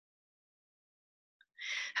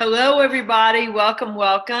Hello, everybody. Welcome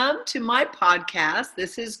to my podcast.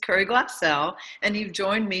 This is Curry Glassell, and you've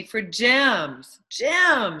joined me for gems.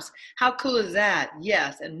 Gems. How cool is that?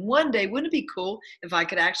 Yes. And one day, wouldn't it be cool if I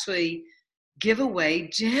could actually give away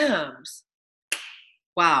gems?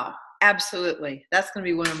 Wow. Absolutely. That's going to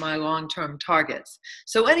be one of my long-term targets.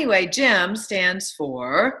 So anyway, GEM stands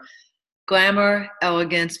for glamour,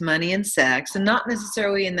 elegance, money, and sex, and not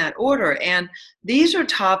necessarily in that order. And these are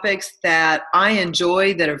topics that I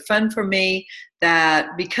enjoy, that are fun for me,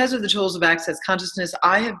 that because of the tools of Access Consciousness,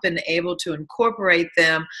 I have been able to incorporate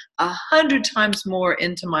them 100 times more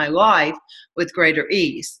into my life with greater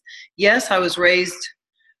ease. Yes, I was raised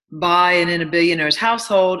by and in a billionaire's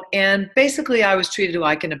household, and basically I was treated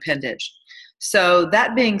like an appendage. So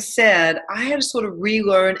that being said, I had to sort of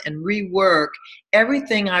relearn and rework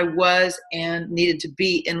everything I was and needed to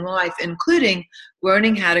be in life, including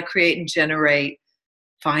learning how to create and generate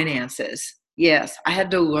finances. Yes, I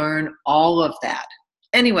had to learn all of that.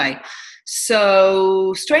 Anyway,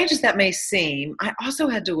 so strange as that may seem, I also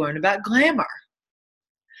had to learn about glamour.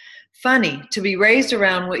 Funny to be raised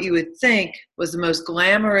around what you would think was the most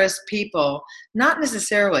glamorous people. Not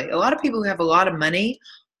necessarily. A lot of people who have a lot of money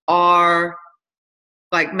are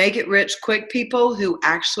like make it rich quick people who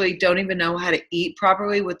actually don't even know how to eat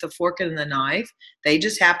properly with the fork and the knife. They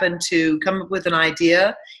just happened to come up with an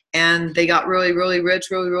idea and they got really, really rich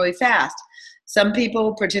really, really fast. Some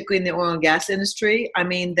people, particularly in the oil and gas industry, I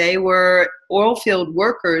mean, they were oil field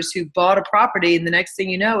workers who bought a property, and the next thing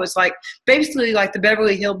you know, it's like basically like the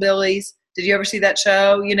Beverly Hillbillies. Did you ever see that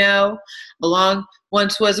show? You know, along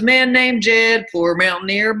once was a man named Jed, poor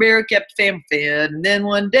mountaineer, bear kept the family fed, and then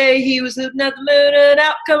one day he was looking at the moon and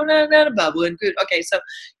out coming out of a bubble and good. Okay, so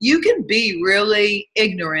you can be really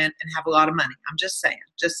ignorant and have a lot of money. I'm just saying,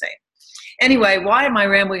 just saying. Anyway, why am I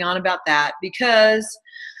rambling on about that? Because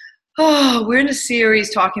we're in a series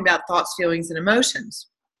talking about thoughts, feelings, and emotions.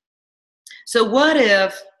 So what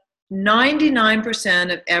if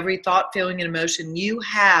 99% of every thought, feeling, and emotion you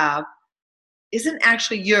have isn't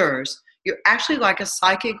actually yours? You're actually like a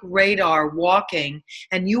psychic radar walking,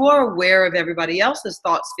 and you are aware of everybody else's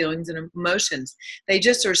thoughts, feelings, and emotions. They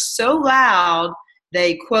just are so loud,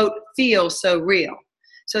 they, quote, feel so real.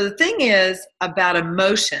 So the thing is about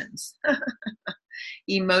emotions.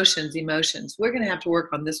 Emotions. We're going to have to work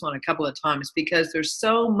on this one a couple of times because there's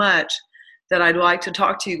so much that I'd like to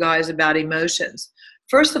talk to you guys about emotions.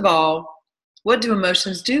 First of all, what do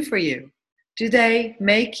emotions do for you? Do they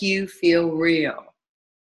make you feel real?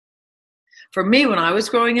 For me, when I was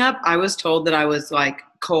growing up, I was told that I was like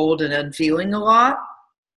cold and unfeeling a lot.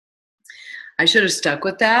 I should have stuck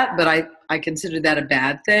with that, but I considered that a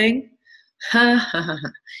bad thing.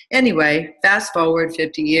 Anyway, fast forward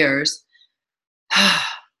 50 years.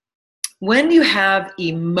 When you have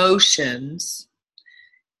emotions,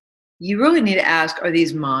 you really need to ask, are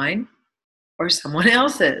these mine or someone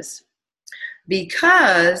else's?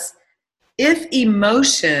 Because if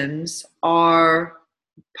emotions are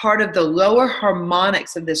part of the lower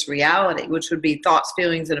harmonics of this reality, which would be thoughts,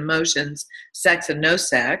 feelings, and emotions, sex and no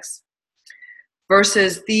sex,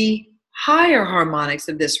 versus the higher harmonics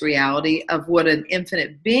of this reality of what an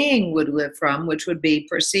infinite being would live from, which would be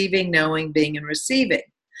perceiving, knowing, being, and receiving.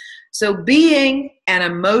 So being and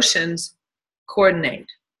emotions coordinate,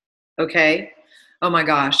 okay? Oh my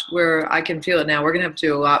gosh, I can feel it now. We're going to have to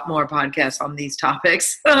do a lot more podcasts on these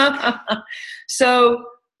topics. So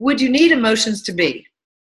would you need emotions to be?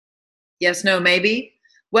 Yes, no, maybe?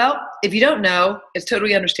 Well, if you don't know, it's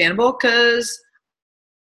totally understandable because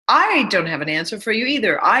I don't have an answer for you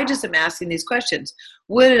either. I just am asking these questions.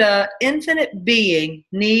 Would an infinite being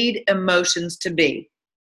need emotions to be?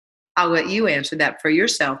 I'll let you answer that for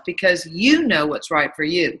yourself because you know what's right for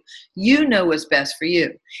you. You know what's best for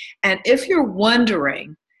you. And if you're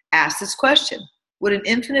wondering, ask this question. Would an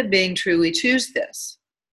infinite being truly choose this?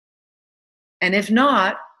 And if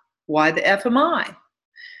not, why the F am I?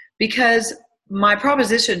 Because my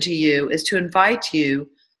proposition to you is to invite you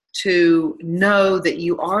to know that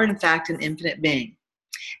you are in fact an infinite being.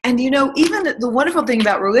 And you know, even the wonderful thing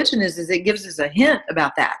about religion is it gives us a hint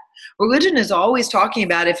about that. Religion is always talking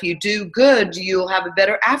about if you do good, you'll have a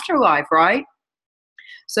better afterlife, right?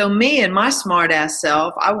 So me and my smart ass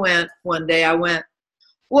self, I went, well,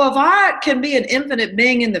 if I can be an infinite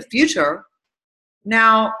being in the future,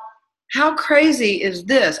 now how crazy is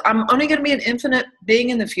this? I'm only going to be an infinite being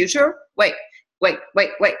in the future? Wait.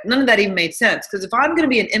 None of that even made sense. Because if I'm going to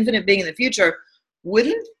be an infinite being in the future,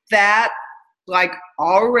 wouldn't that like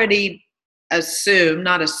already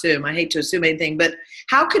not assume, I hate to assume anything, but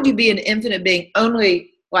how could you be an infinite being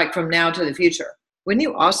only like from now to the future? Wouldn't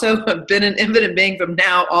you also have been an infinite being from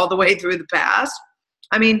now all the way through the past?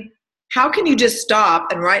 I mean, how can you just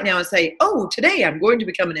stop and right now and say, oh, today I'm going to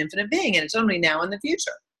become an infinite being and it's only now in the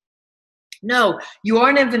future? No, you are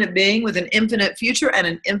an infinite being with an infinite future and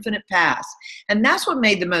an infinite past. And that's what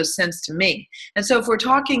made the most sense to me. And so if we're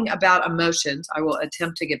talking about emotions, I will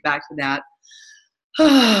attempt to get back to that.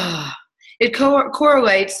 It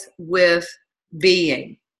correlates with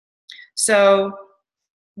being. So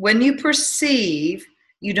when you perceive,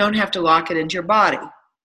 you don't have to lock it into your body.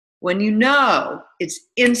 When you know, it's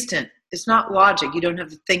instant. It's not logic. You don't have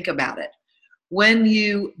to think about it. When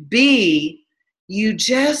you be, you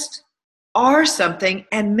just are something,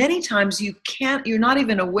 and many times you're not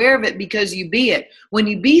even aware of it because you be it. When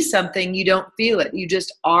you be something, you don't feel it. You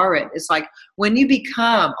just are it. It's like when you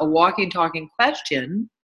become a walking, talking question,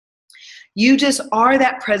 you just are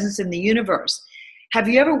that presence in the universe. Have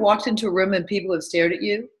you ever walked into a room and people have stared at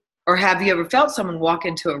you? Or have you ever felt someone walk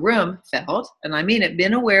into a room, and I mean it,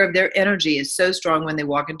 been aware of their energy is so strong when they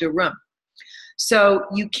walk into a room. So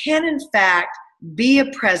you can, in fact, be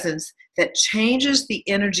a presence that changes the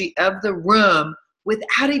energy of the room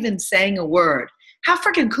without even saying a word. How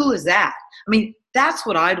freaking cool is that? I mean, that's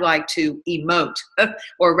what I'd like to emote,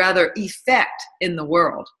 or rather effect in the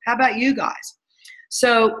world. How about you guys?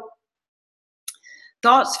 So,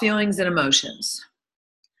 thoughts, feelings, and emotions.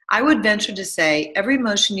 I would venture to say every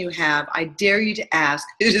emotion you have, I dare you to ask,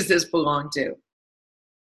 who does this belong to?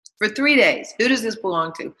 For 3 days, who does this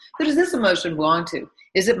belong to? Who does this emotion belong to?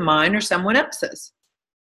 Is it mine or someone else's?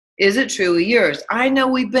 Is it truly yours? I know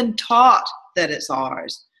we've been taught that it's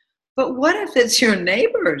ours, but what if it's your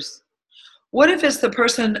neighbor's? What if it's the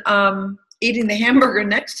person eating the hamburger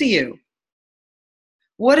next to you?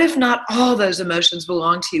 What if not all those emotions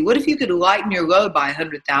belong to you? What if you could lighten your load by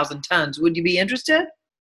 100,000 tons? Would you be interested?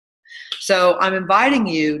 So I'm inviting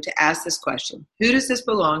you to ask this question. Who does this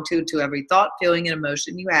belong to every thought, feeling, and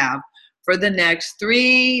emotion you have for the next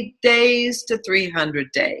 3 days to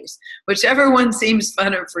 300 days, whichever one seems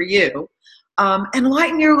funner for you, and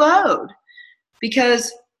lighten your load,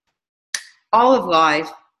 because all of life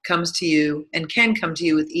comes to you and can come to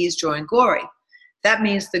you with ease, joy, and glory. That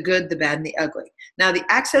means the good, the bad, and the ugly. Now, the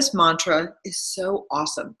Access Mantra is so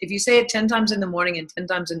awesome. If you say it 10 times in the morning and 10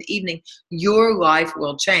 times in the evening, your life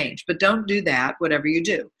will change. But don't do that, whatever you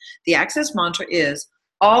do. The Access Mantra is,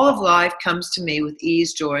 all of life comes to me with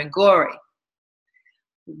ease, joy, and glory.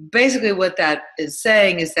 Basically, what that is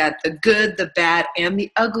saying is that the good, the bad, and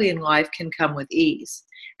the ugly in life can come with ease.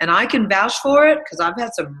 And I can vouch for it because I've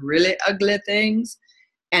had some really ugly things,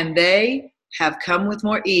 and they have come with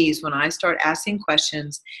more ease when I start asking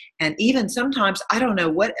questions. And even sometimes I don't know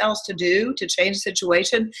what else to do to change the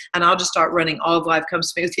situation, and I'll just start running, all of life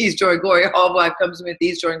comes to me with ease, joy, and glory. All of life comes to me with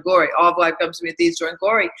ease, joy, and glory. All of life comes to me with ease, joy, and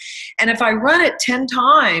glory. And if I run it 10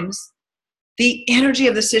 times, the energy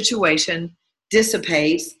of the situation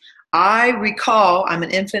dissipates. I recall I'm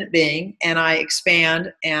an infinite being, and I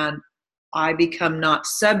expand, and I become not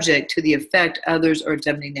subject to the effect others are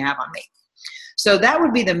attempting to have on me. So that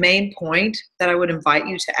would be the main point that I would invite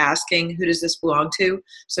you to asking, who does this belong to?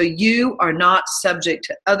 So you are not subject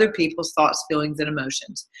to other people's thoughts, feelings, and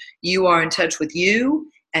emotions. You are in touch with you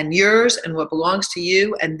and yours and what belongs to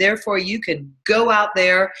you, and therefore you can go out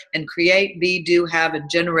there and create, be, do, have, and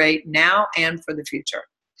generate now and for the future.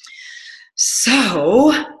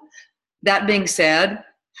 So that being said,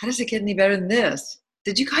 how does it get any better than this?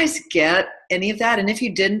 Did you guys get any of that? And if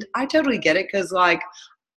you didn't, I totally get it, because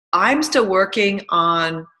I'm still working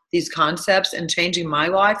on these concepts and changing my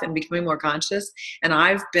life and becoming more conscious. And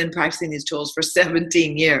I've been practicing these tools for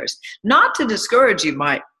 17 years. Not to discourage you,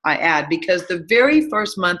 might I add, because the very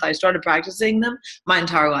first month I started practicing them, my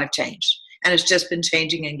entire life changed. And it's just been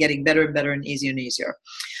changing and getting better and better and easier and easier.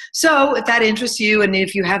 So if that interests you, and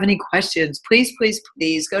if you have any questions, please, please,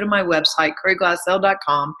 please go to my website,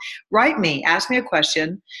 CoreyGlassell.com. Write me, ask me a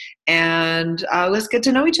question, and let's get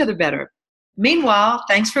to know each other better. Meanwhile,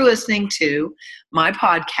 thanks for listening to my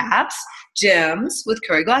podcast, Gems with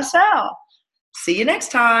Corey Glassell. See you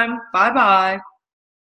next time. Bye-bye.